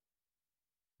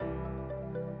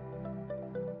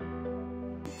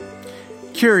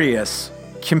Curious,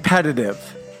 competitive,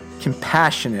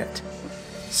 compassionate.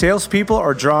 Salespeople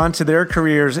are drawn to their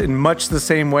careers in much the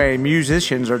same way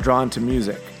musicians are drawn to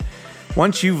music.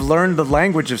 Once you've learned the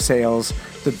language of sales,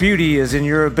 the beauty is in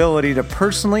your ability to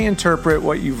personally interpret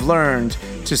what you've learned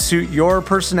to suit your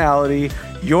personality,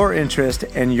 your interest,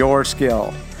 and your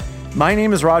skill. My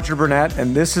name is Roger Burnett,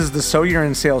 and this is the So You're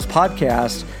in Sales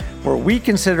podcast, where we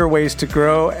consider ways to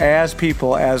grow as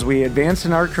people as we advance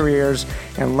in our careers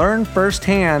and learn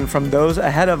firsthand from those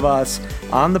ahead of us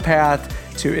on the path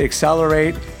to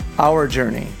accelerate our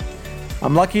journey.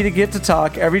 I'm lucky to get to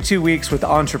talk every 2 weeks with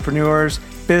entrepreneurs,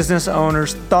 business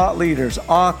owners, thought leaders,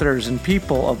 authors, and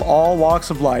people of all walks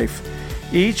of life,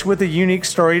 each with a unique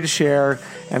story to share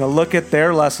and a look at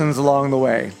their lessons along the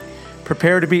way.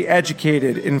 Prepare to be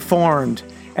educated, informed,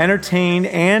 entertained,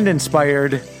 and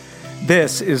inspired.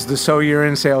 This is the So You're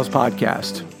in Sales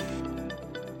podcast.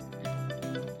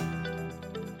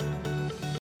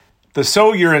 The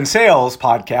So You're in Sales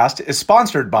podcast is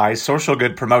sponsored by Social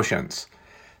Good Promotions.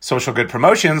 Social Good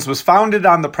Promotions was founded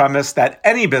on the premise that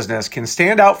any business can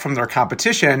stand out from their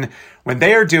competition when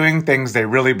they are doing things they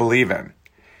really believe in.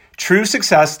 True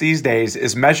success these days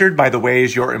is measured by the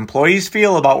ways your employees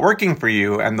feel about working for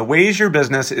you and the ways your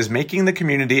business is making the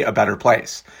community a better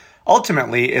place.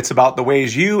 Ultimately, it's about the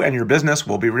ways you and your business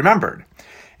will be remembered.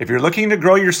 If you're looking to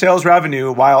grow your sales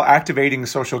revenue while activating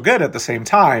social good at the same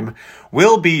time,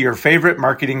 we'll be your favorite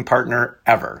marketing partner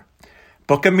ever.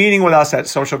 Book a meeting with us at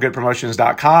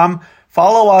socialgoodpromotions.com,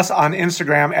 follow us on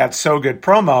Instagram at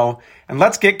SoGoodPromo, and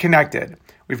let's get connected.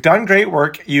 We've done great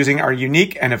work using our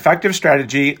unique and effective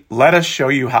strategy. Let us show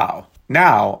you how.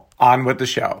 Now, on with the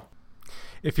show.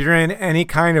 If you're in any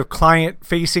kind of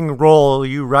client-facing role,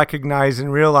 you recognize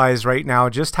and realize right now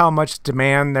just how much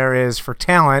demand there is for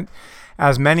talent,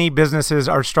 as many businesses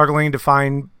are struggling to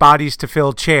find bodies to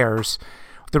fill chairs.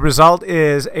 The result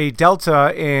is a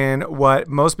delta in what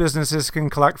most businesses can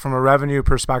collect from a revenue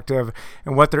perspective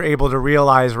and what they're able to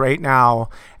realize right now,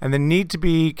 and the need to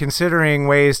be considering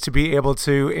ways to be able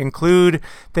to include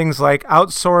things like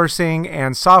outsourcing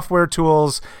and software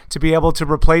tools to be able to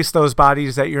replace those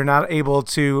bodies that you're not able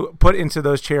to put into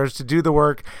those chairs to do the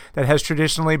work that has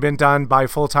traditionally been done by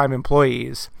full-time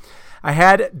employees. I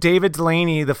had David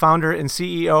Delaney, the founder and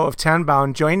CEO of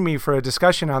Tenbound, join me for a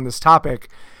discussion on this topic.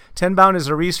 Tenbound is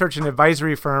a research and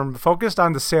advisory firm focused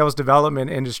on the sales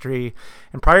development industry.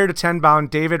 And prior to Tenbound,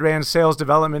 David ran sales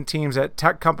development teams at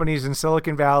tech companies in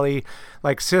Silicon Valley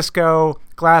like Cisco,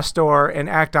 Glassdoor, and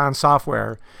Acton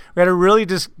Software. We had a really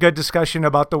good discussion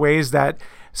about the ways that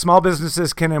small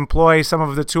businesses can employ some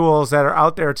of the tools that are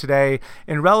out there today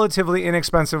in relatively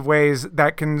inexpensive ways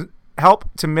that can help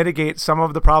to mitigate some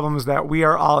of the problems that we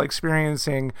are all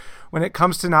experiencing when it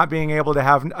comes to not being able to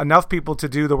have enough people to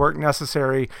do the work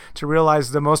necessary to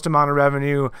realize the most amount of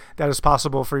revenue that is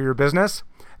possible for your business.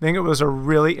 I think it was a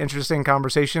really interesting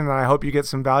conversation, and I hope you get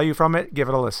some value from it. Give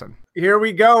it a listen. Here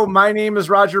we go. My name is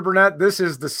Roger Burnett. This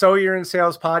is the So You're in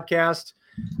Sales podcast.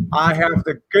 I have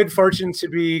the good fortune to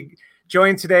be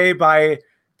joined today by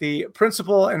the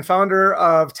principal and founder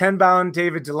of Tenbound,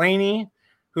 David Delaney,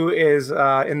 who is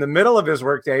in the middle of his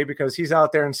workday because he's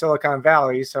out there in Silicon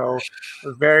Valley. So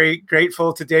we're very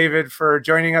grateful to David for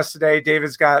joining us today.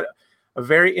 David's got a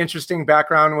very interesting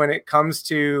background when it comes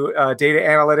to data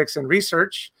analytics and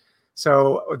research.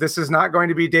 So this is not going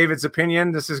to be David's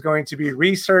opinion. This is going to be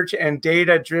research and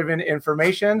data-driven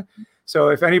information. So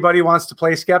if anybody wants to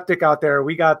play skeptic out there,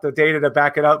 we got the data to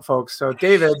back it up, folks. So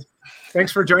David,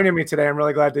 thanks for joining me today. I'm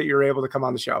really glad that you were able to come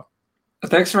on the show.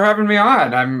 Thanks for having me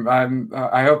on.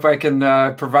 I hope I can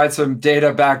provide some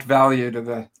data-backed value to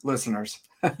the listeners.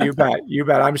 You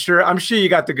bet. I'm sure you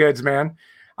got the goods, man.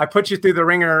 I put you through the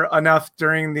ringer enough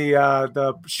during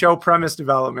the show premise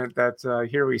development that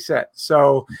here we sit.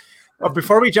 So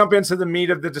before we jump into the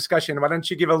meat of the discussion, why don't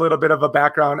you give a little bit of a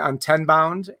background on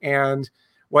Tenbound and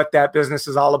what that business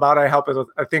is all about?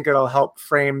 I think it'll help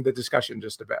frame the discussion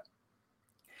just a bit.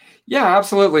 Yeah,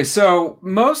 absolutely. So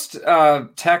most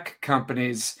tech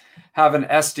companies have an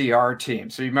SDR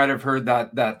team. So you might have heard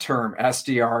that term,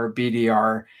 SDR,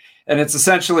 BDR. And it's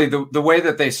essentially the way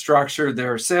that they structure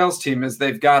their sales team is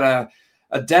they've got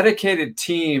a dedicated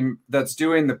team that's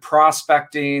doing the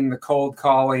prospecting, the cold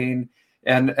calling,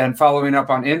 and following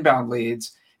up on inbound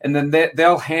leads. And then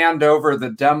they'll hand over the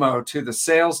demo to the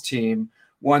sales team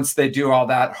once they do all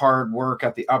that hard work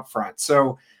at the upfront.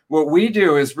 So what we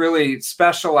do is really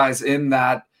specialize in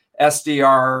that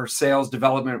SDR sales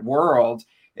development world.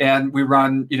 And we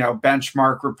run,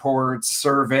 benchmark reports,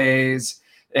 surveys,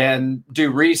 and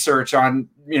do research on,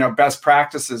 best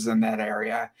practices in that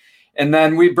area. And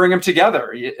then we bring them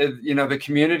together. The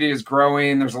community is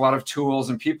growing. There's a lot of tools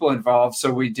and people involved.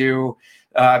 So we do,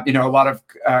 a lot of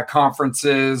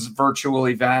conferences, virtual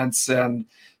events, and,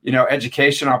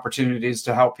 education opportunities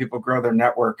to help people grow their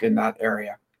network in that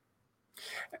area.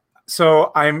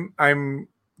 So I'm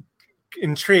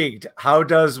intrigued. How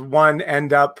does one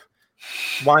end up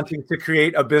wanting to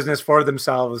create a business for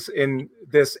themselves in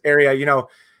this area?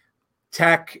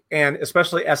 Tech and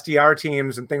especially SDR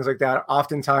teams and things like that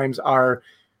oftentimes are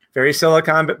very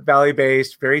Silicon Valley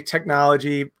based, very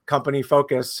technology company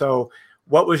focused. So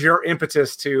what was your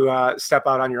impetus to step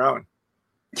out on your own?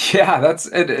 Yeah,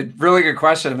 that's a really good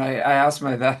question. I ask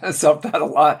myself that a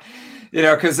lot,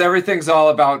 because everything's all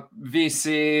about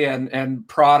VC and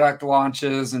product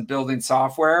launches and building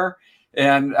software.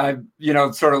 And I'm,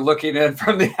 sort of looking in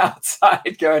from the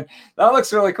outside going, that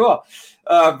looks really cool.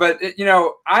 But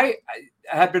I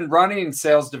had been running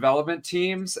sales development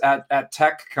teams at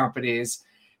tech companies.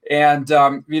 And,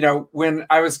 when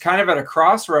I was kind of at a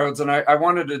crossroads and I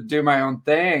wanted to do my own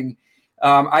thing,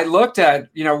 I looked at,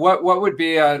 what would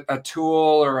be a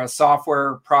tool or a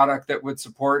software product that would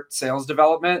support sales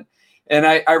development. And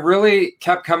I really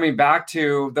kept coming back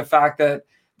to the fact that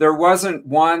there wasn't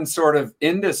one sort of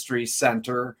industry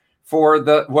center for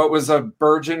what was a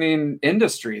burgeoning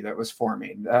industry that was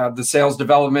forming, the sales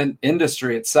development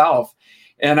industry itself.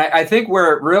 And I think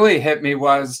where it really hit me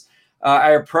was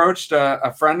I approached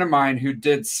a friend of mine who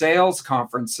did sales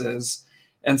conferences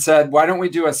and said, why don't we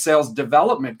do a sales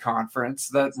development conference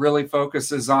that really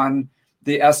focuses on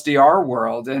the SDR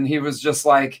world? And he was just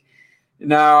like,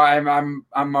 no,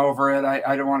 I'm over it.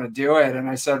 I don't want to do it. And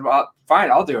I said, well,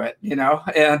 fine, I'll do it,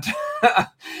 and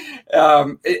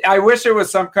I wish it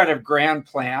was some kind of grand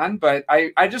plan, but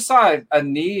I just saw a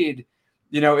need,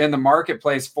 in the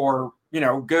marketplace for,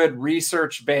 good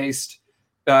research-based,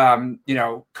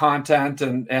 content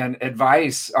and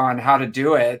advice on how to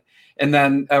do it. And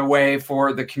then a way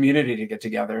for the community to get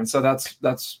together. And so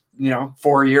that's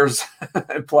 4 years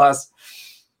plus.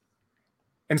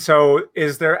 And so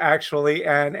is there actually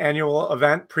an annual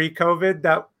event pre-COVID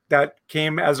that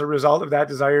came as a result of that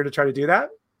desire to try to do that?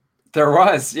 There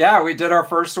was. Yeah, we did our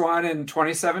first one in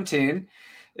 2017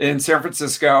 in San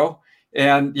Francisco.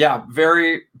 And yeah,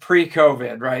 very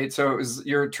pre-COVID, right? So it was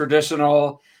your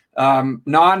traditional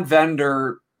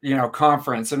non-vendor,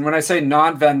 conference. And when I say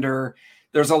non-vendor,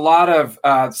 there's a lot of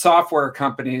software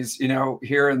companies,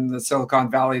 here in the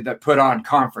Silicon Valley that put on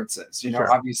conferences.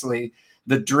 Sure. Obviously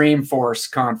the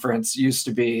Dreamforce conference used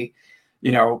to be,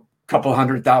 a couple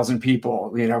 100,000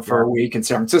 people, for a week in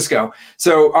San Francisco.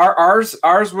 So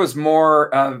ours was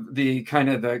more of the kind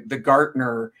of the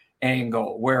Gartner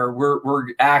angle, where we're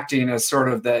acting as sort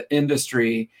of the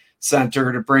industry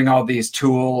center to bring all these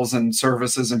tools and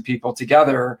services and people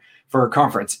together for a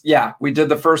conference. Yeah, we did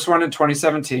the first one in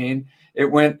 2017. It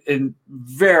went in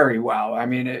very well. I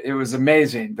mean, it was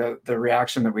amazing, the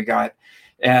reaction that we got,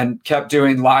 and kept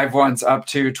doing live ones up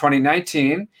to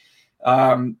 2019.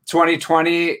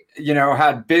 2020,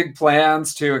 had big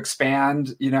plans to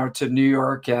expand, to New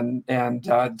York and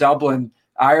Dublin,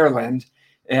 Ireland,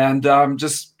 and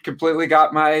just completely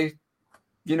got my,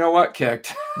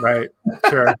 kicked. Right.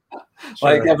 Sure.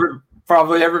 Like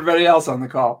probably everybody else on the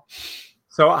call.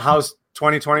 So how's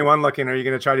 2021 looking? Are you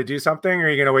going to try to do something, or are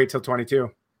you going to wait till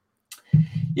 22?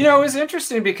 It was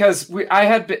interesting because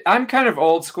I'm kind of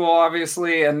old school,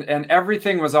 obviously, and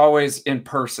everything was always in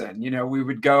person. We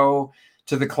would go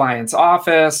to the client's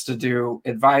office to do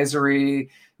advisory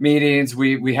meetings.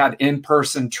 We had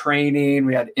in-person training,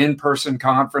 we had in-person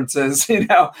conferences, and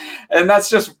that's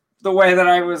just the way that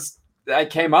I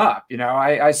came up.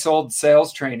 I sold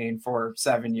sales training for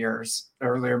 7 years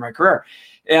earlier in my career.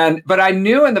 But I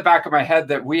knew in the back of my head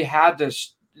that we had to,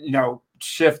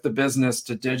 shift the business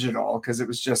to digital, because it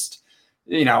was just,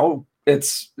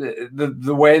 it's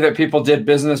the way that people did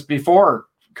business before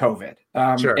COVID.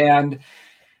 Sure. And,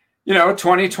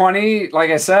 2020,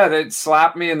 like I said, it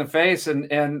slapped me in the face.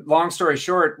 And long story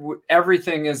short,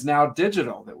 everything is now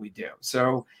digital that we do.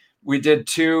 So we did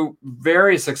 2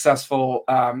 very successful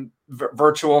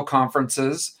virtual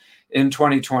conferences in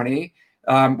 2020.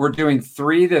 We're doing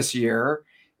 3 this year.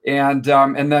 And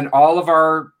then all of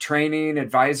our training,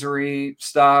 advisory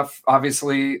stuff,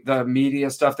 obviously the media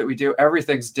stuff that we do,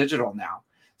 everything's digital now.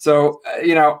 So,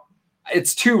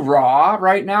 it's too raw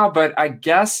right now, but I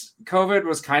guess COVID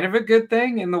was kind of a good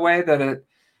thing in the way that it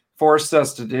forced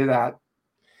us to do that.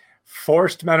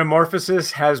 Forced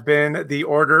metamorphosis has been the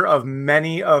order of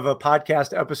many of a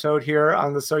podcast episode here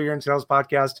on the So You're in Sales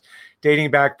podcast,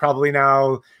 dating back probably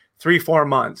now 3-4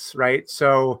 months, right?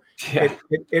 So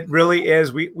it really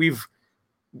is.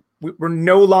 We're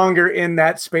no longer in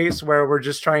that space where we're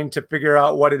just trying to figure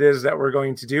out what it is that we're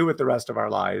going to do with the rest of our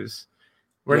lives.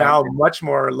 We're now much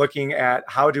more looking at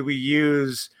how do we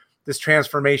use this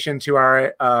transformation to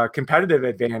our competitive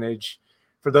advantage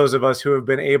for those of us who have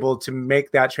been able to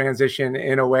make that transition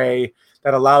in a way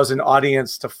that allows an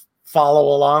audience to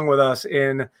follow along with us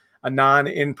in a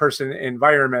non-in-person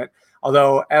environment.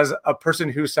 Although as a person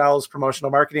who sells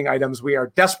promotional marketing items, we are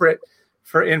desperate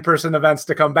for in-person events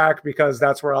to come back because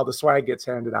that's where all the swag gets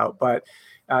handed out. But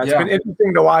it's been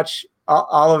interesting to watch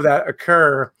all of that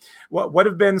occur. What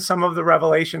have been some of the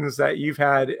revelations that you've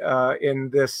had in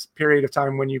this period of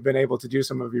time when you've been able to do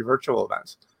some of your virtual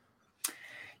events?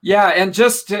 Yeah, and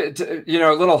just to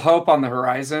a little hope on the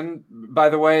horizon, by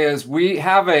the way, is we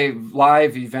have a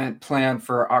live event planned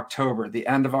for October, the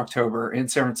end of October in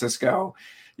San Francisco,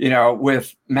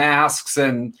 with masks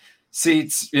and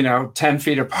seats, 10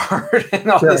 feet apart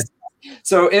and all this.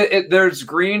 So there's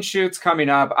green shoots coming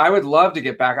up. I would love to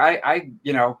get back. I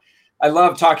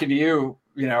love talking to you,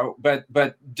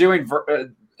 but doing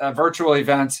virtual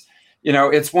events,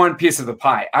 it's one piece of the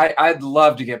pie. I'd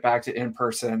love to get back to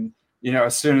in-person,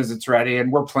 as soon as it's ready,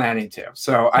 and we're planning to.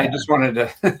 So I just wanted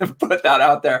to put that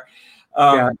out there.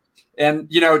 And,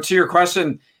 to your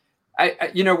question,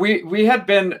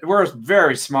 we're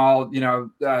very small,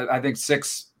 I think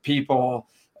 6 people,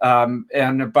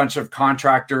 and a bunch of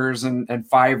contractors and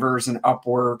Fiverrs and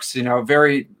Upworks,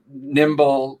 very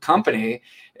nimble company.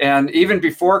 And even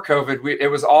before COVID, it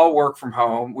was all work from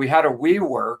home. We had a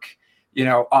WeWork,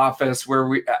 office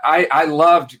where I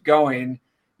loved going,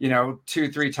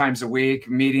 2-3 times a week,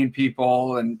 meeting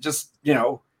people and just,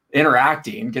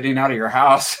 interacting, getting out of your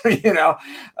house,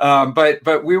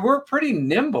 but we were pretty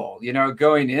nimble,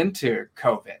 going into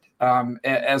COVID,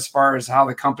 as far as how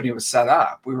the company was set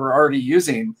up. We were already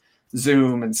using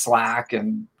Zoom and Slack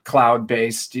and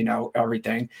cloud-based,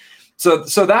 everything.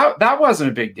 So that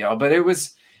wasn't a big deal, but it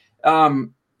was, the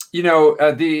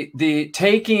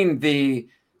taking the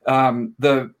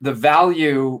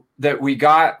value that we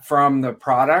got from the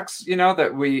products,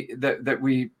 that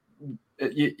we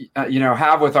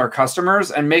have with our customers,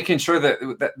 and making sure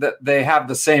that they have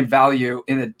the same value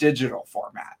in a digital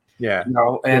format. And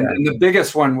the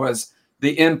biggest one was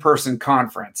the in-person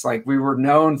conference. Like, we were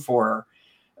known for,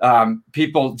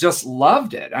 people just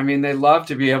loved it. I mean, they loved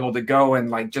to be able to go and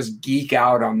like just geek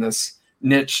out on this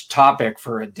niche topic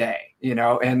for a day,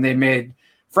 and they made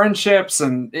friendships,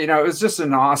 and it was just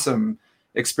an awesome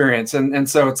experience. And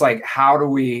so it's like, how do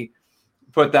we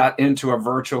put that into a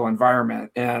virtual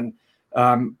environment? And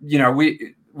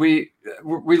we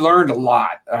learned a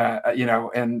lot,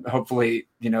 and hopefully,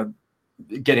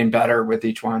 getting better with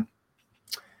each one.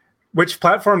 Which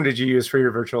platform did you use for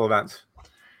your virtual events?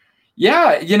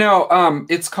 Yeah,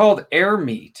 it's called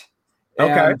AirMeet.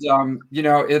 Okay. And,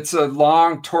 it's a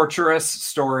long, torturous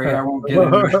story. I won't get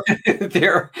into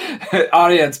their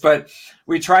audience, but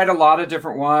we tried a lot of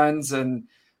different ones. And,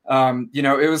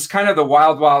 it was kind of the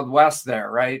wild, wild west there,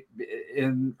 right?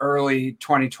 In early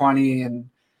 2020 and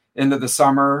into the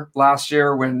summer last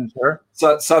year, when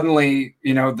suddenly,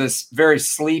 this very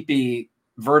sleepy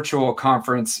virtual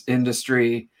conference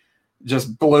industry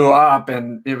just blew up.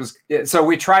 And so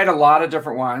we tried a lot of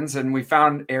different ones, and we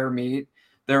found AirMeet.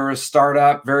 They're a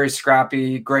startup, very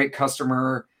scrappy, great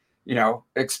customer,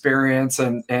 experience.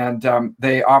 And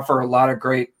they offer a lot of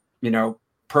great,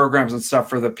 programs and stuff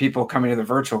for the people coming to the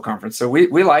virtual conference. So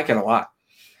we like it a lot.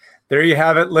 There you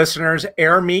have it, listeners.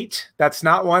 AirMeet. That's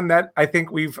not one that I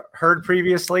think we've heard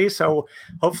previously. So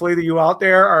hopefully you out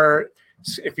there are,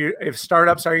 if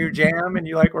startups are your jam and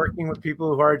you like working with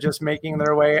people who are just making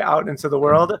their way out into the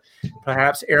world,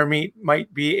 perhaps AirMeet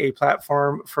might be a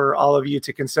platform for all of you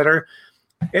to consider.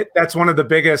 That's one of the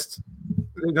biggest,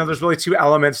 there's really 2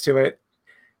 elements to it.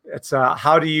 It's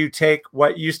how do you take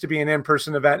what used to be an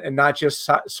in-person event and not just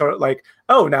sort of like,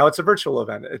 oh, now it's a virtual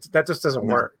event. That just doesn't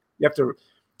work. You have to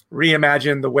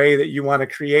reimagine the way that you want to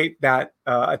create that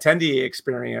attendee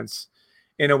experience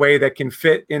in a way that can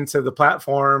fit into the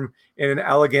platform in an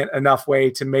elegant enough way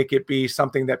to make it be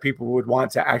something that people would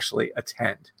want to actually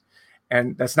attend.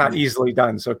 And that's not easily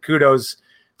done. So kudos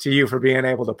to you for being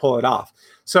able to pull it off.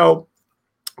 So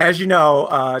as you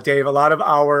know, Dave, a lot of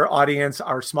our audience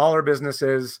are smaller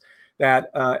businesses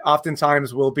that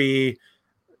oftentimes will be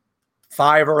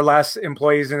 5 or less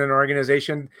employees in an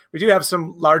organization. We do have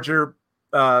some larger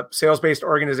sales-based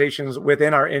organizations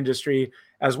within our industry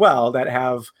as well that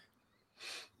have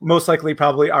most likely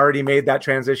probably already made that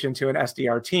transition to an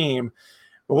SDR team.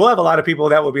 But we'll have a lot of people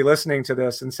that will be listening to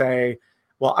this and say,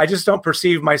 well, I just don't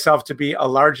perceive myself to be a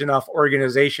large enough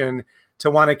organization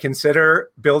to want to consider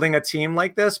building a team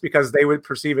like this, because they would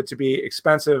perceive it to be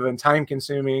expensive and time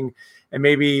consuming and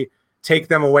maybe take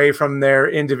them away from their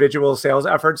individual sales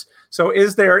efforts. So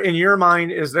is there, in your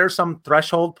mind, is there some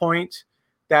threshold point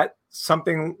that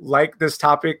something like this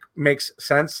topic makes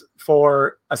sense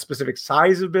for a specific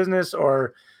size of business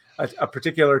or a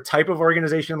particular type of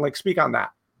organization? Like, speak on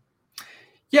that.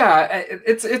 Yeah,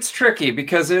 it's tricky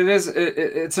because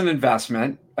it's an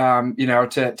investment,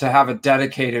 to have a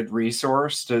dedicated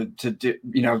resource to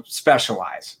do,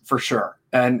 specialize for sure.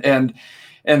 And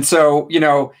so,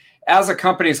 as a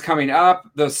company is coming up,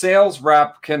 the sales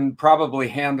rep can probably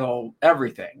handle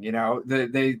everything.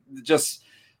 They just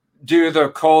do the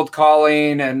cold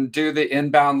calling and do the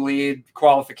inbound lead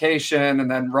qualification and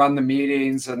then run the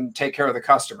meetings and take care of the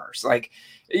customers. Like,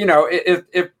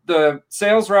 if the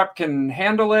sales rep can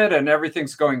handle it and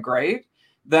everything's going great,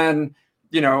 then,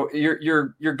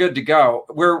 you're good to go.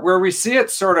 Where we see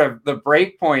it sort of the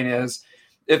break point is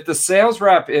if the sales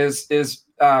rep is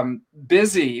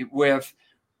busy with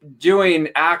doing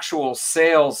actual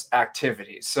sales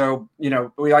activities. So,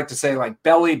 we like to say like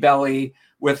belly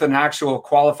with an actual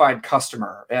qualified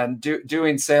customer and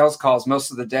doing sales calls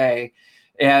most of the day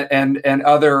and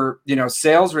other,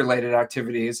 sales related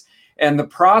activities. And the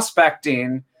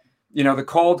prospecting, the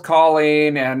cold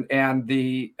calling and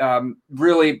the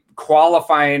really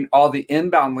qualifying all the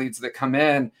inbound leads that come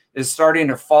in is starting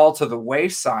to fall to the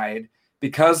wayside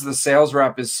because the sales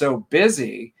rep is so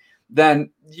busy.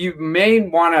 Then you may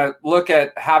want to look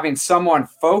at having someone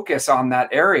focus on that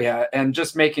area and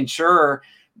just making sure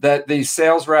that the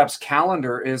sales rep's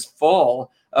calendar is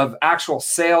full of actual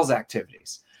sales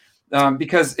activities.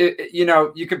 Because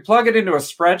you can plug it into a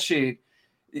spreadsheet.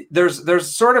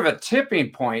 There's sort of a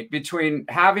tipping point between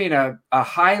having a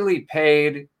highly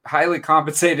paid, highly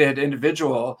compensated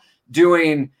individual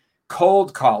doing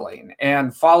cold calling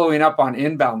and following up on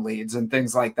inbound leads and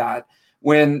things like that,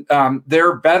 when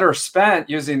they're better spent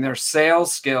using their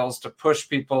sales skills to push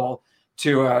people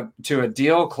to a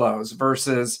deal close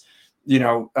versus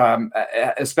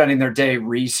spending their day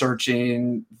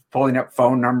researching, pulling up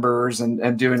phone numbers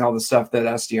and doing all the stuff that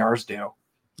SDRs do.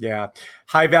 Yeah.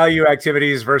 High value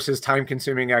activities versus time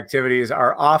consuming activities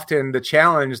are often the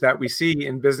challenge that we see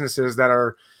in businesses that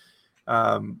are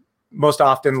most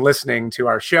often listening to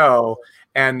our show.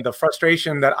 And the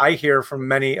frustration that I hear from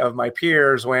many of my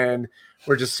peers when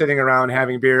we're just sitting around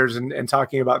having beers and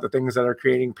talking about the things that are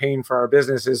creating pain for our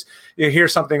business is you hear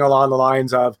something along the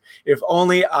lines of, if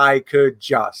only I could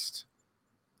just,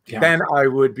 then I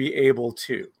would be able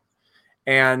to.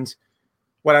 And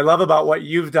what I love about what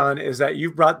you've done is that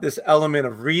you've brought this element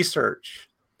of research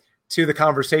to the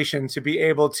conversation to be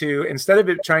able to, instead of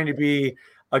it trying to be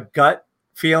a gut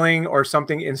feeling or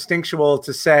something instinctual,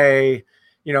 to say,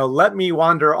 let me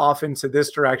wander off into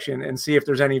this direction and see if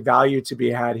there's any value to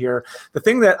be had here. The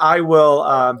thing that I will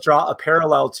draw a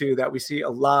parallel to that we see a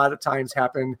lot of times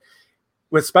happen,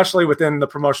 especially within the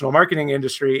promotional marketing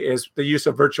industry, is the use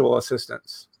of virtual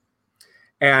assistants.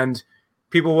 And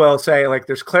people will say, like,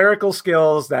 there's clerical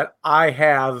skills that I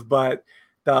have, but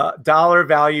the dollar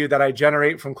value that I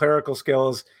generate from clerical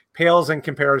skills pales in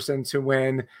comparison to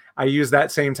when I use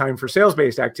that same time for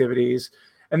sales-based activities.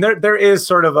 And there is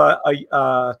sort of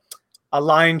a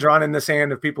line drawn in the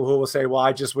sand of people who will say, well,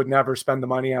 I just would never spend the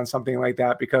money on something like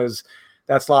that because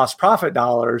that's lost profit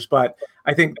dollars. But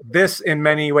I think this, in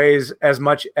many ways, as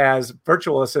much as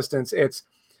virtual assistants, it's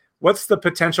what's the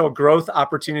potential growth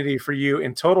opportunity for you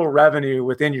in total revenue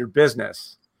within your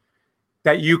business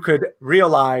that you could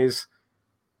realize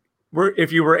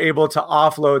if you were able to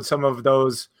offload some of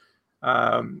those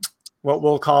what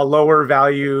we'll call lower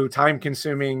value, time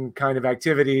consuming kind of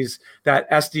activities that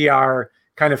SDR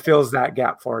kind of fills that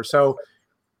gap for. So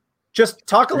just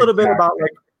talk a little bit about,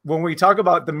 like, when we talk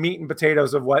about the meat and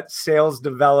potatoes of what sales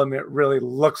development really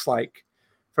looks like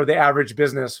for the average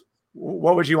business,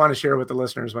 what would you want to share with the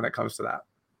listeners when it comes to that?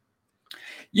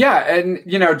 Yeah. And,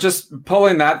 just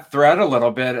pulling that thread a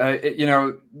little bit,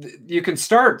 you can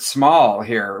start small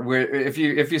here. If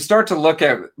you start to look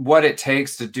at what it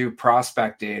takes to do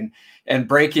prospecting and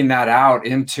breaking that out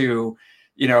into,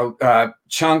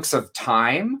 chunks of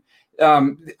time,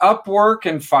 Upwork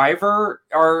and Fiverr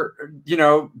are,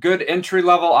 good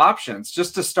entry-level options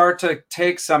just to start to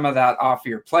take some of that off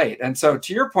your plate. And so,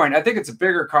 to your point, I think it's a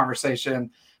bigger conversation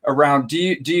around, do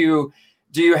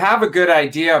you have a good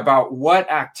idea about what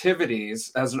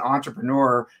activities as an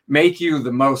entrepreneur make you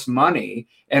the most money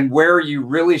and where you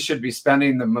really should be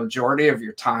spending the majority of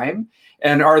your time?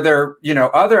 And are there,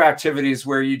 other activities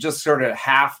where you just sort of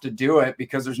have to do it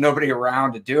because there's nobody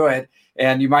around to do it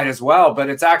and you might as well, but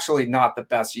it's actually not the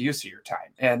best use of your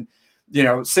time. And,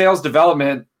 sales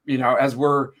development, as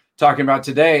we're talking about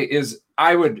today is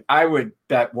I would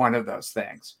bet one of those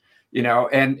things,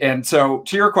 and so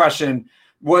to your question,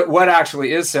 what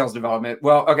actually is sales development?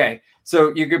 Well, okay.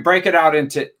 So you could break it out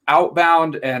into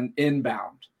outbound and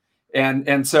inbound.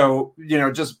 And so,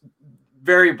 just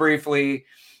very briefly,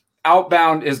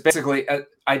 outbound is basically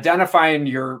identifying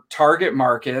your target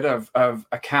market of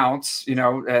accounts,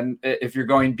 and if you're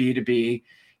going B2B,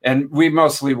 and we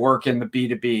mostly work in the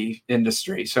B2B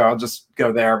industry, so I'll just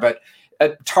go there, but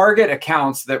target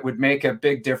accounts that would make a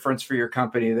big difference for your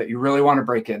company that you really want to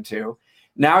break into.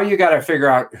 Now you got to figure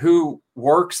out who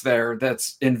works there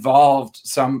that's involved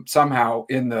somehow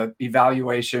in the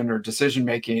evaluation or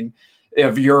decision-making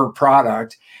of your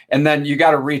product. And then you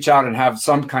got to reach out and have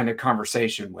some kind of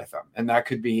conversation with them. And that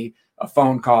could be a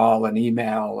phone call, an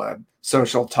email, a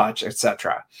social touch,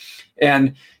 etc.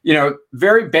 And,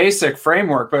 very basic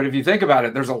framework. But if you think about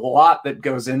it, there's a lot that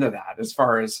goes into that as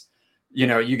far as,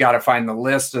 you got to find the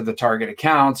list of the target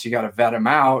accounts, you got to vet them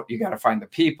out, you got to find the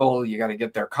people, you got to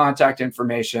get their contact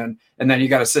information, and then you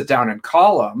got to sit down and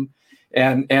call them.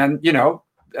 And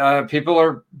people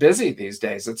are busy these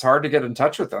days. It's hard to get in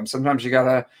touch with them. Sometimes you got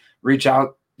to reach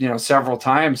out, several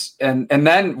times. And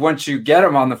then once you get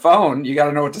them on the phone, you got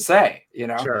to know what to say,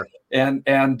 Sure. And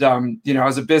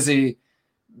as a busy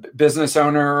business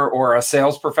owner or a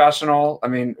sales professional, I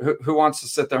mean, who wants to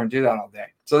sit there and do that all day?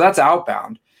 So that's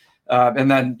outbound.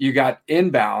 And then you got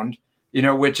inbound,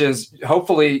 which is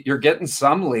hopefully you're getting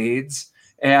some leads.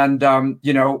 And,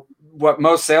 what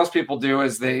most salespeople do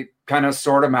is they kind of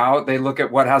sort them out. They look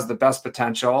at what has the best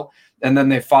potential, and then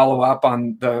they follow up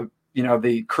on the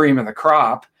cream of the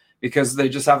crop, because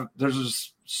there's a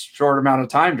short amount of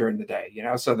time during the day,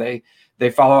 so they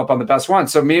follow up on the best one.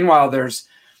 So meanwhile, there's,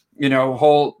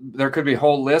 there could be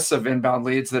whole lists of inbound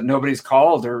leads that nobody's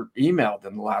called or emailed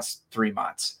in the last 3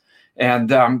 months. And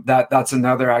that's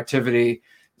another activity.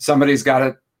 Somebody's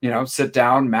got to, sit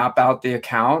down, map out the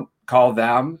account, call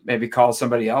them, maybe call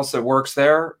somebody else that works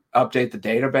there, update the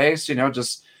database,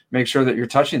 just make sure that you're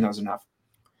touching those enough.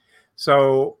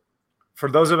 So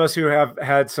for those of us who have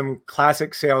had some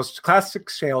classic sales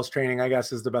training, I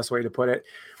guess is the best way to put it.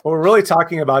 What we're really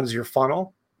talking about is your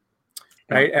funnel,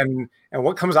 right? And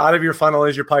what comes out of your funnel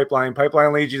is your pipeline.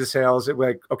 Pipeline leads you to sales.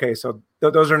 Okay, so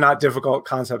those are not difficult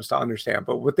concepts to understand.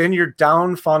 But within your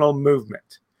down funnel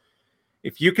movement,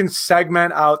 if you can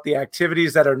segment out the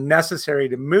activities that are necessary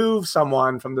to move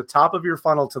someone from the top of your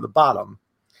funnel to the bottom,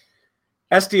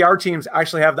 SDR teams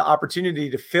actually have the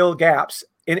opportunity to fill gaps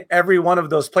in every one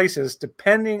of those places,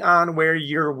 depending on where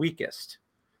you're weakest.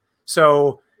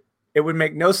 So it would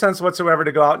make no sense whatsoever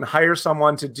to go out and hire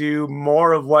someone to do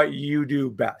more of what you do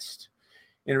best.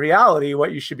 In reality,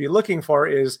 what you should be looking for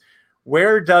is,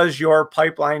 where does your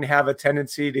pipeline have a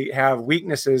tendency to have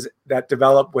weaknesses that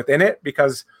develop within it?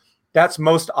 Because that's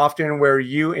most often where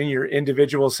you and your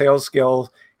individual sales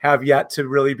skill have yet to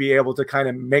really be able to kind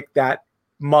of make that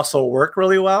muscle work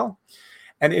really well.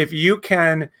 And if you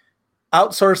can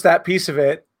outsource that piece of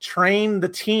it, train the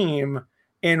team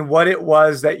in what it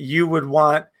was that you would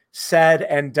want said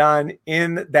and done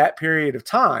in that period of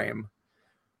time,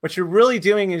 what you're really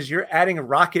doing is you're adding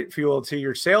rocket fuel to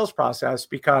your sales process,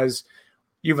 because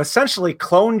you've essentially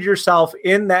cloned yourself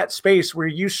in that space where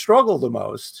you struggle the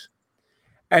most.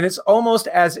 And it's almost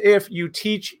as if you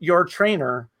teach your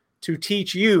trainer to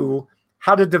teach you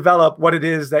how to develop what it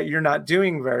is that you're not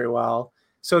doing very well,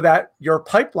 so that your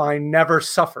pipeline never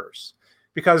suffers.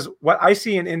 Because what I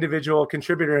see in individual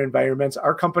contributor environments,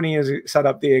 our company is set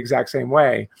up the exact same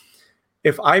way.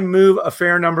 If I move a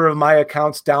fair number of my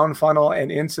accounts down funnel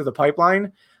and into the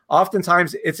pipeline,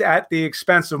 oftentimes it's at the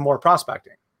expense of more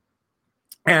prospecting.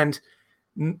 And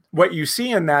what you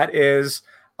see in that is,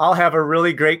 I'll have a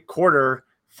really great quarter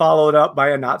followed up by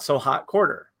a not so hot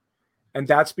quarter. And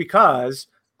that's because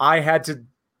I had to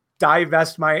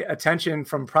divest my attention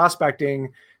from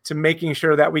prospecting to making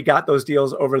sure that we got those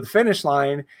deals over the finish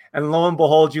line. And lo and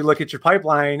behold, you look at your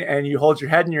pipeline and you hold your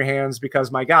head in your hands,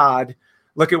 because, my God,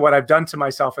 look at what I've done to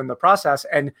myself in the process.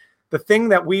 And the thing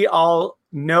that we all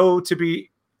know to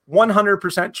be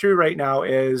 100% true right now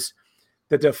is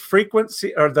that the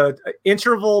frequency, or the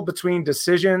interval between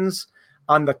decisions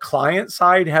on the client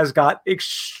side, has got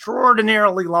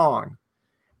extraordinarily long.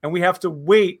 And we have to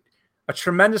wait a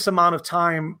tremendous amount of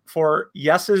time for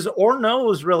yeses or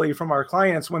nos, really, from our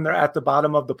clients when they're at the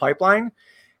bottom of the pipeline.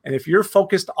 And if you're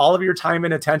focused all of your time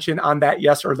and attention on that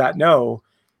yes or that no,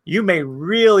 you may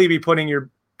really be putting your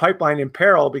pipeline in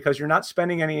peril because you're not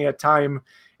spending any time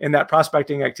in that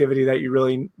prospecting activity that you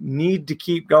really need to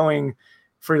keep going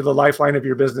for the lifeline of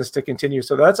your business to continue.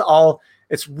 So that's all.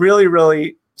 It's really,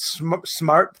 really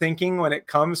smart thinking when it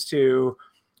comes to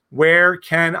where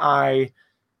can I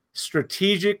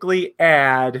strategically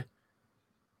add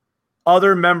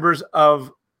other members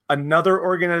of another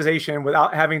organization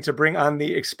without having to bring on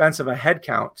the expense of a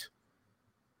headcount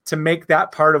to make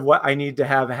that part of what I need to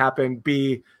have happen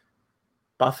be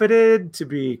buffeted, to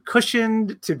be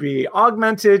cushioned, to be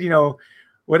augmented,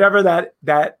 whatever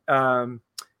that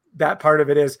part of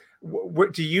it is.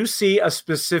 Do you see a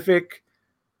specific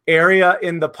area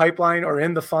in the pipeline or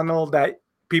in the funnel that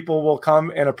people will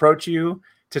come and approach you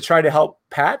to try to help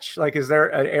patch? Like, is there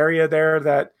an area there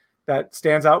that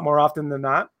stands out more often than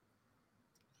not?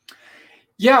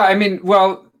 Yeah, I mean,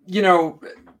 well,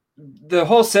 the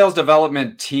whole sales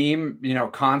development team,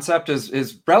 concept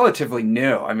is relatively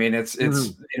new. I mean, it's in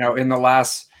the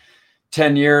last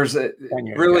 10 years,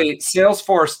 really, yeah.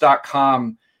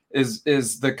 Salesforce.com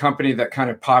is the company that kind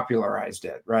of popularized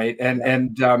it, right?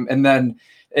 And then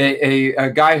a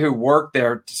guy who worked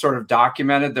there sort of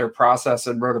documented their process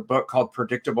and wrote a book called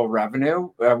Predictable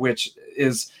Revenue, which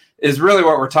is really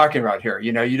what we're talking about here.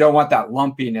 You don't want that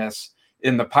lumpiness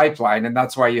in the pipeline, and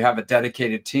that's why you have a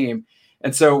dedicated team.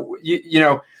 And so,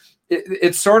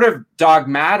 it's sort of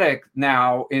dogmatic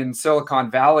now in Silicon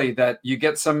Valley that you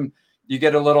get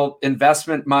a little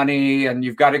investment money and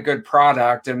you've got a good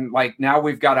product. And like now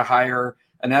we've got to hire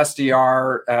an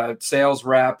SDR, a sales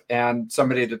rep, and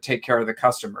somebody to take care of the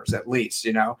customers at least,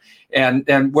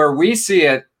 and where we see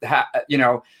it,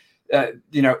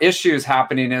 issues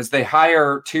happening is they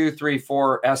hire 2, 3,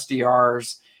 4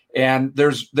 SDRs and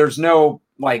there's no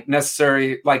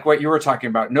necessary, like what you were talking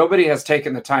about. Nobody has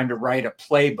taken the time to write a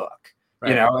playbook,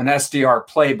 right. An SDR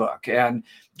playbook, and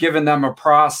given them a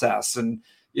process and,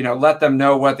 let them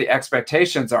know what the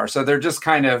expectations are. So they're just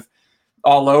kind of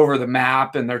all over the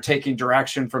map and they're taking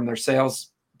direction from their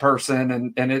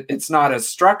salesperson and it's not as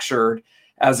structured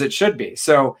as it should be.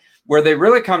 So where they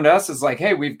really come to us is like,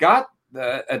 hey, we've got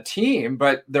a team,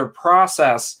 but their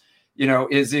process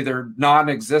is either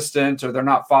non-existent or they're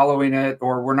not following it,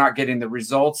 or we're not getting the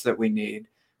results that we need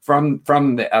from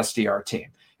the SDR team.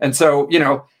 And so,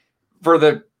 for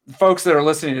the folks that are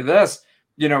listening to this,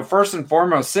 first and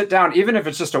foremost, sit down, even if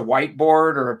it's just a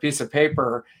whiteboard or a piece of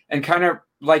paper, and kind of,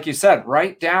 like you said,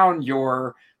 write down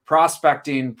your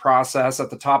prospecting process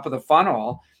at the top of the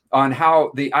funnel on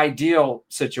how the ideal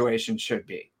situation should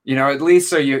be, at least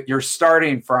so you're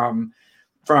starting from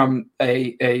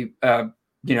a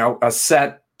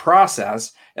set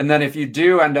process. And then if you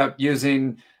do end up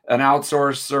using an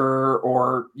outsourcer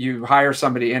or you hire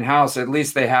somebody in-house, at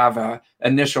least they have a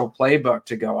initial playbook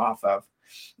to go off of.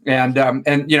 And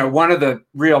one of the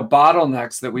real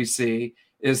bottlenecks that we see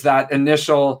is that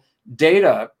initial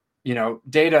data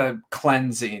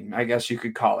cleansing, I guess you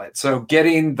could call it. So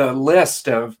getting the list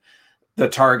of the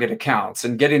target accounts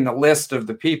and getting the list of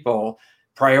the people,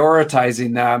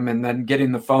 prioritizing them, and then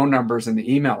getting the phone numbers and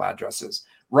the email addresses.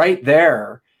 Right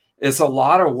there is a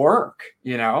lot of work,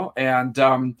 and,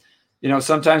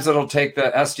 sometimes it'll take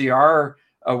the SDR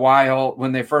a while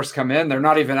when they first come in. They're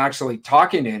not even actually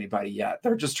talking to anybody yet.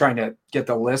 They're just trying to get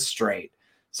the list straight.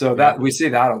 So that we see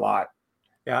that a lot.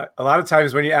 Yeah. A lot of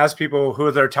times when you ask people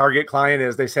who their target client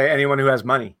is, they say anyone who has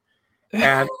money.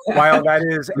 And while that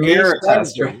is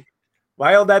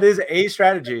a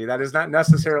strategy, that is not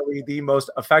necessarily the most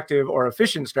effective or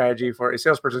efficient strategy for a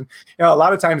salesperson. A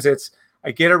lot of times it's, I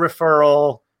get a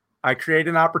referral, I create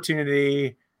an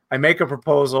opportunity, I make a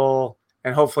proposal,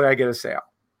 and hopefully I get a sale.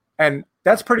 And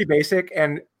that's pretty basic.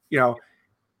 And,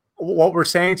 what we're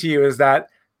saying to you is that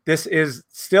this is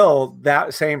still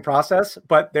that same process,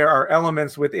 but there are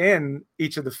elements within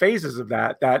each of the phases of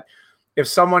that if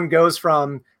someone goes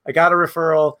from, I got a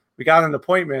referral, we got an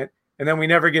appointment, and then we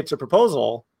never get to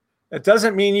proposal, that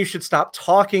doesn't mean you should stop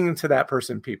talking to that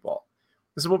person, people.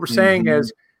 This is what we're saying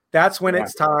is that's when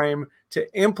it's time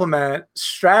to implement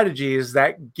strategies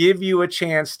that give you a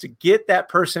chance to get that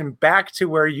person back to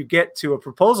where you get to a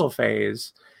proposal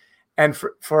phase. And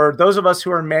for those of us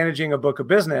who are managing a book of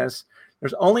business,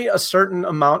 there's only a certain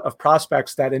amount of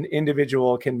prospects that an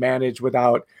individual can manage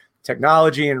without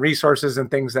technology and resources and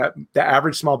things that the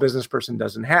average small business person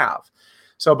doesn't have.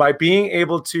 So by being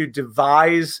able to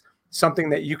devise something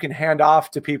that you can hand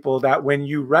off to people, that when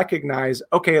you recognize,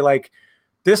 okay, like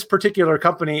this particular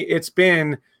company, it's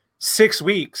been 6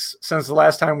 weeks since the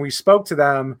last time we spoke to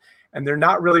them, and they're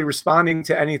not really responding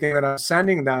to anything that I'm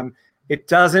sending them, it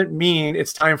doesn't mean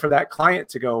it's time for that client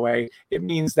to go away. It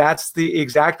means that's the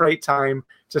exact right time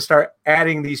to start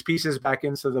adding these pieces back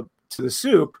into to the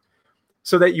soup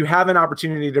so that you have an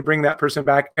opportunity to bring that person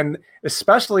back. And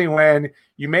especially when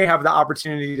you may have the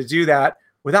opportunity to do that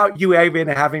without you even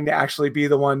having to actually be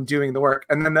the one doing the work.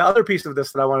 And then the other piece of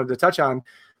this that I wanted to touch on,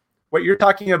 what you're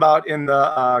talking about in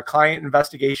the client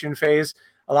investigation phase,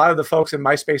 a lot of the folks in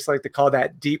my space like to call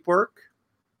that deep work.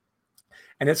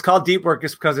 And it's called deep work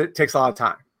just because it takes a lot of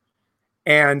time.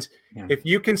 And if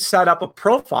you can set up a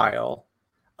profile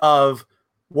of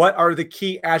what are the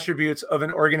key attributes of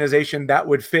an organization that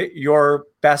would fit your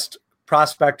best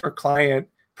prospect or client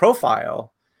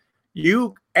profile,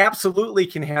 you absolutely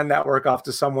can hand that work off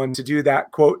to someone to do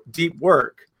that, quote, deep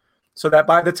work, so that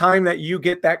by the time that you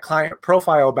get that client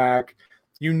profile back,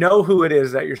 you know who it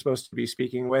is that you're supposed to be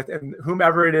speaking with, and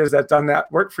whomever it is that's done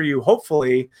that work for you,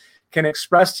 hopefully can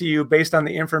express to you based on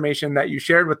the information that you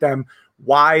shared with them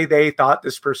why they thought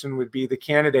this person would be the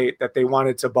candidate that they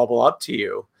wanted to bubble up to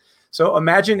you. So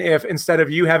imagine if instead of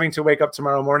you having to wake up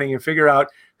tomorrow morning and figure out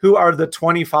who are the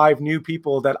 25 new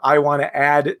people that I want to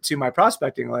add to my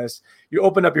prospecting list, you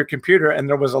open up your computer and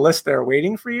there was a list there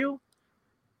waiting for you.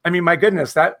 I mean, my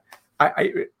goodness, that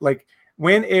I like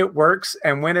when it works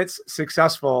and when it's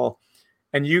successful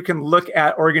and you can look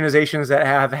at organizations that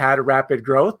have had rapid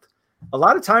growth, a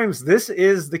lot of times this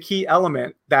is the key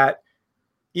element that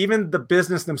even the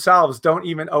business themselves don't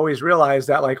even always realize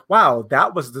that, like, wow,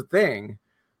 that was the thing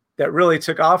that really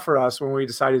took off for us when we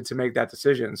decided to make that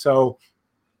decision. So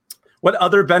what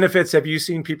other benefits have you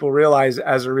seen people realize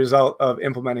as a result of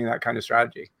implementing that kind of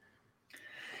strategy?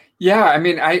 Yeah, I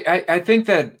mean, I think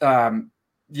that,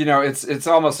 it's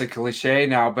almost a cliche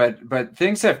now, but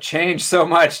things have changed so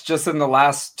much just in the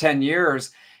last 10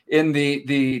 years in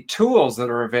the tools that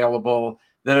are available,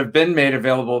 that have been made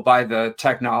available by the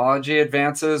technology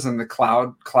advances and the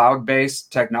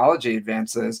cloud-based technology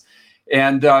advances.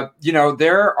 And,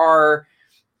 there are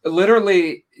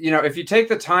literally, if you take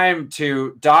the time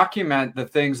to document the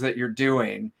things that you're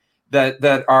doing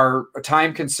that are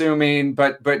time consuming,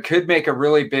 but could make a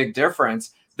really big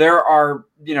difference, there are,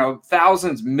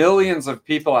 thousands, millions of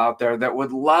people out there that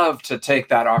would love to take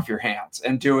that off your hands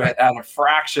and do it at a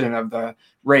fraction of the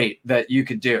rate that you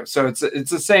could do. So it's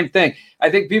the same thing. I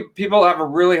think people have a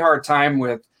really hard time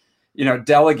with,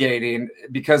 delegating,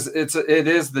 because it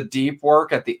is the deep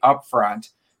work at the upfront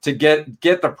to get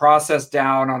the process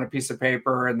down on a piece of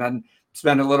paper and then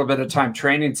spend a little bit of time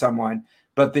training someone.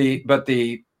 But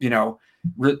the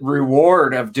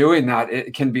reward of doing that,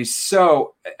 it can be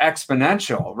so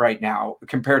exponential right now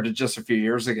compared to just a few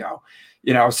years ago.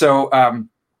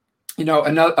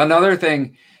 Another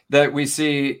thing that we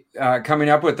see coming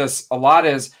up with this a lot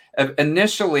is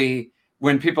initially,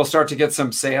 when people start to get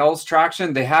some sales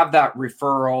traction, they have that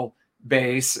referral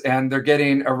base and they're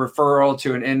getting a referral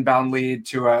to an inbound lead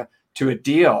to a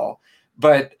deal.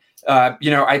 But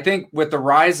I think with the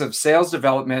rise of sales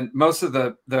development, most of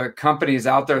the companies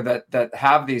out there that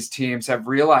have these teams have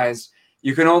realized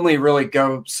you can only really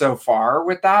go so far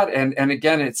with that. And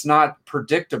again, it's not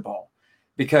predictable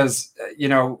because,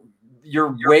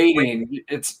 you're waiting.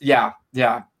 It's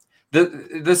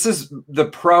this is the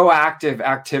proactive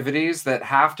activities that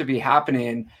have to be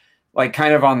happening, like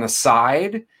kind of on the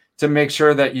side, to make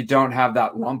sure that you don't have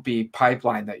that lumpy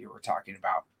pipeline that you were talking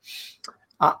about.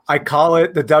 I call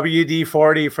it the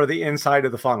WD-40 for the inside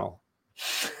of the funnel.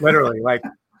 Literally, like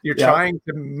you're trying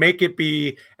to make it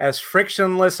be as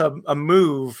frictionless a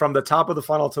move from the top of the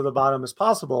funnel to the bottom as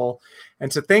possible.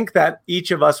 And to think that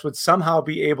each of us would somehow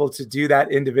be able to do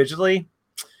that individually,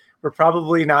 we're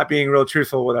probably not being real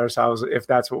truthful with ourselves if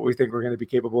that's what we think we're going to be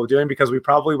capable of doing, because we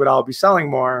probably would all be selling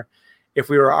more if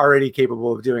we were already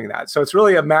capable of doing that. So it's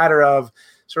really a matter of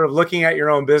sort of looking at your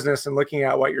own business and looking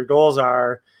at what your goals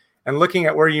are and looking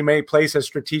at where you may place a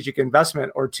strategic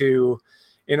investment or two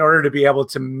in order to be able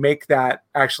to make that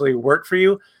actually work for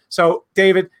you. So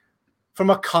David, from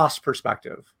a cost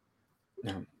perspective,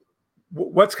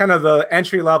 what's kind of the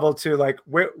entry level to like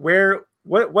what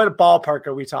ballpark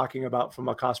are we talking about from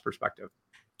a cost perspective?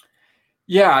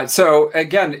 Yeah. So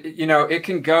again, it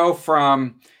can go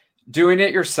from doing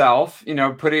it yourself,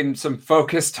 putting some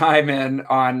focused time in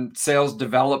on sales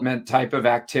development type of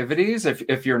activities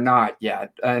if you're not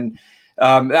yet. And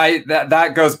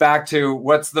that goes back to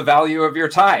what's the value of your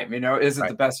time? Is it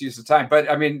the best use of time? But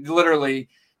I mean, literally,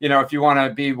 if you want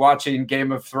to be watching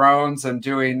Game of Thrones and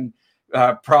doing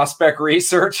prospect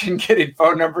research and getting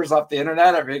phone numbers off the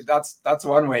internet, I mean, that's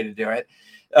one way to do it.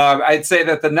 I'd say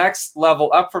that the next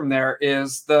level up from there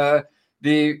is the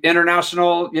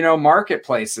international,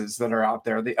 marketplaces that are out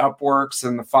there, the Upworks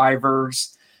and the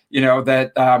Fivers,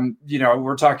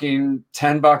 we're talking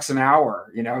 $10 an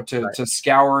hour, to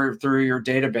scour through your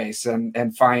database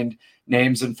and find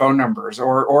names and phone numbers,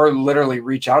 or literally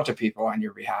reach out to people on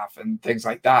your behalf and things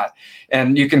like that.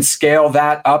 And you can scale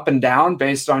that up and down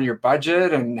based on your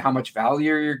budget and how much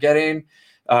value you're getting.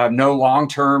 No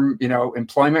long-term,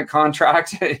 employment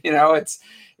contract.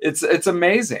 It's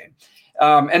amazing.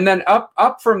 And then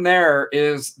up from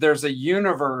there's a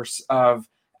universe of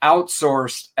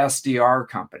outsourced SDR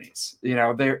companies.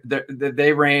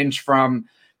 They range from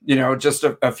just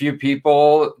a few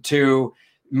people to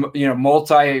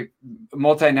multinational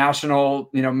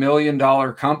 $1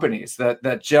 million companies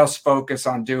that just focus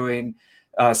on doing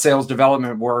sales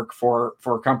development work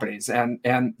for companies, and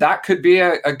that could be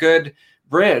a good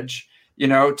bridge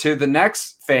to the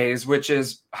next phase, which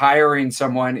is hiring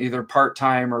someone either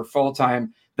part-time or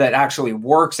full-time that actually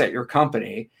works at your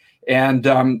company. And,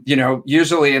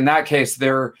 usually in that case,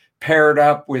 they're paired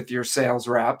up with your sales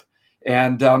rep,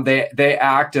 and they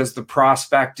act as the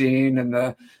prospecting and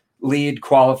the lead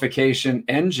qualification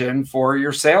engine for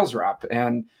your sales rep.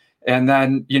 And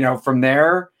then, from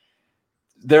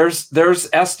there's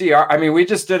SDR. I mean, we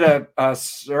just did a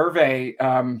survey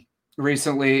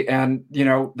recently, and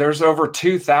there's over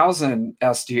 2,000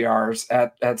 SDRs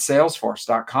at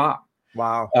salesforce.com.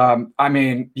 Wow. I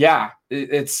mean, yeah,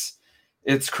 it's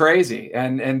crazy.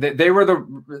 And they're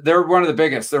one of the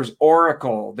biggest. There's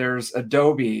Oracle, there's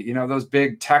Adobe, those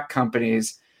big tech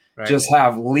companies just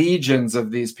have legions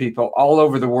of these people all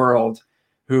over the world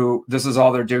who this is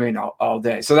all they're doing all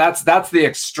day. So that's the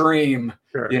extreme,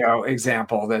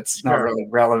 example that's not really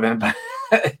relevant.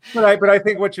 But I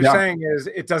think what you're saying is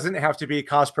it doesn't have to be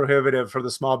cost prohibitive for the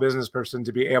small business person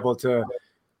to be able to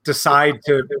decide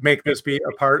to make this be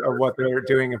a part of what they're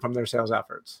doing and from their sales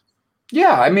efforts.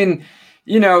 Yeah. I mean,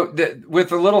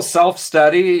 with a little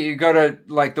self-study, you go to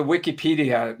like the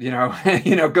Wikipedia,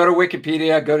 go to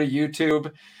Wikipedia, go to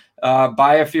YouTube,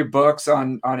 buy a few books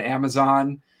on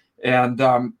Amazon. And,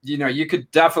 you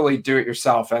could definitely do it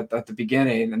yourself at the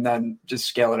beginning and then just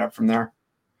scale it up from there.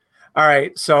 All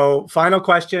right. So final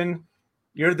question.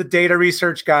 You're the data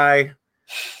research guy.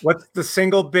 What's the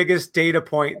single biggest data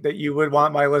point that you would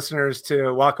want my listeners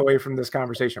to walk away from this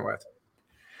conversation with?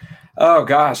 Oh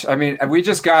gosh. I mean, we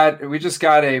just got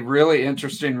a really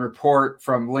interesting report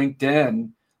from LinkedIn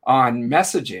on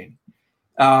messaging.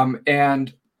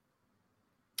 And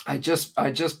I just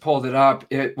pulled it up.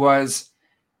 It was,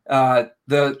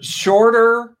 the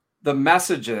shorter the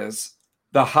messages,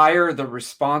 the higher the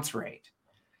response rate.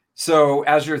 So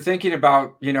as you're thinking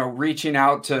about, reaching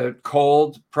out to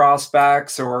cold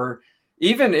prospects or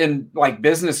even in like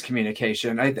business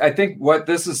communication, I think what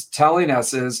this is telling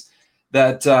us is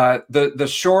that the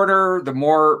shorter, the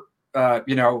more, to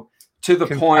the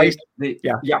point.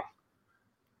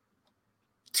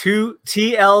 To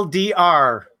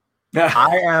TLDR.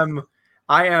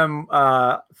 I am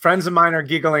friends of mine are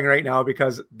giggling right now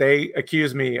because they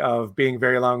accuse me of being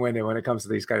very long-winded when it comes to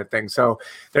these kind of things. So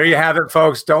there you have it,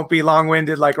 folks. Don't be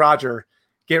long-winded like Roger.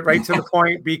 Get right to the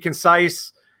point, be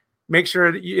concise, make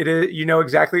sure that you know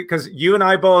exactly, because you and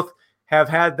I both have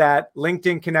had that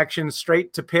LinkedIn connection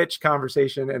straight to pitch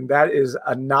conversation, and that is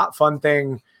a not fun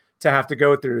thing to have to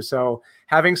go through. So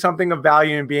having something of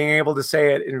value and being able to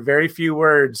say it in very few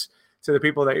words to the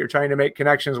people that you're trying to make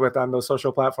connections with on those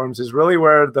social platforms is really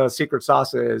where the secret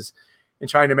sauce is in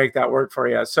trying to make that work for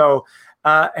you. So,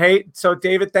 so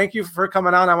David, thank you for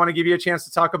coming on. I want to give you a chance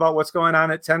to talk about what's going on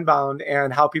at Tenbound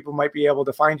and how people might be able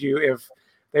to find you if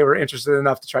they were interested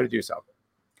enough to try to do so.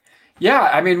 Yeah,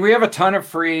 I mean, we have a ton of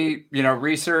free,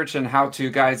 research and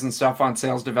how-to guides and stuff on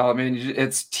sales development.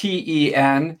 It's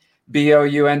TENBOUND.com,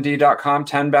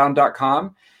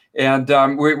 tenbound.com. And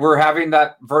we're having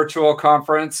that virtual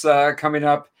conference coming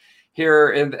up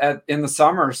here in the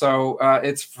summer. So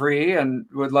it's free and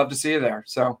would love to see you there.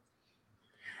 So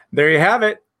there you have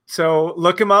it. So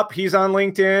look him up. He's on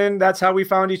LinkedIn. That's how we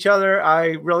found each other.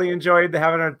 I really enjoyed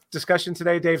having a discussion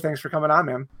today. Dave, thanks for coming on,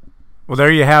 man. Well,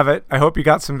 there you have it. I hope you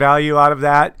got some value out of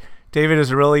that. David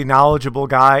is a really knowledgeable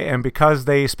guy. And because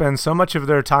they spend so much of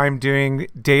their time doing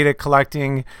data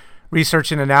collecting,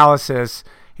 research, and analysis,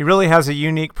 he really has a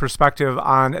unique perspective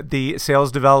on the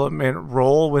sales development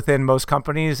role within most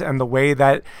companies and the way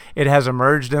that it has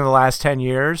emerged in the last 10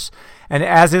 years. And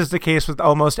as is the case with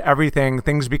almost everything,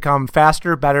 things become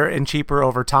faster, better, and cheaper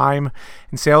over time.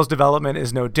 And sales development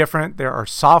is no different. There are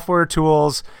software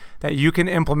tools that you can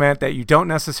implement, that you don't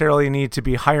necessarily need to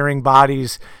be hiring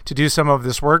bodies to do some of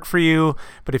this work for you.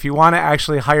 But if you want to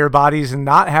actually hire bodies and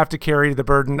not have to carry the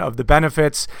burden of the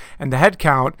benefits and the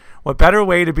headcount, what better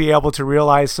way to be able to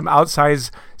realize some outsized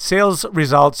sales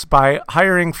results by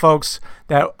hiring folks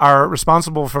that are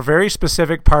responsible for very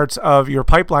specific parts of your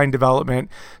pipeline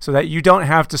development, so that you don't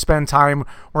have to spend time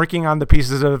working on the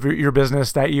pieces of your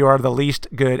business that you are the least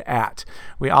good at.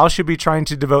 We all should be trying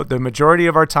to devote the majority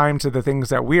of our time to the things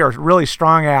that we are really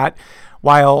strong at,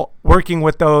 while working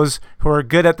with those who are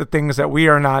good at the things that we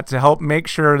are not, to help make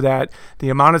sure that the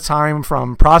amount of time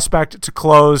from prospect to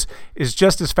close is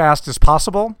just as fast as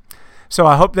possible. So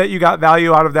I hope that you got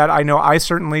value out of that. I know I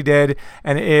certainly did.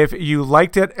 And if you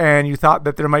liked it and you thought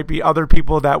that there might be other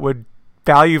people that would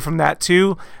value from that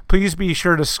too, please be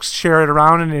sure to share it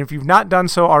around. And if you've not done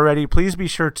so already, please be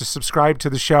sure to subscribe to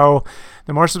the show.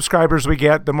 The more subscribers we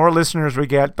get, the more listeners we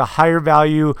get, the higher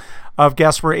value of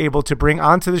guests we're able to bring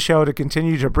onto the show to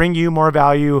continue to bring you more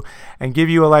value and give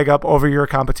you a leg up over your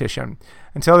competition.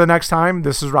 Until the next time,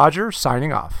 this is Roger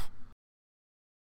signing off.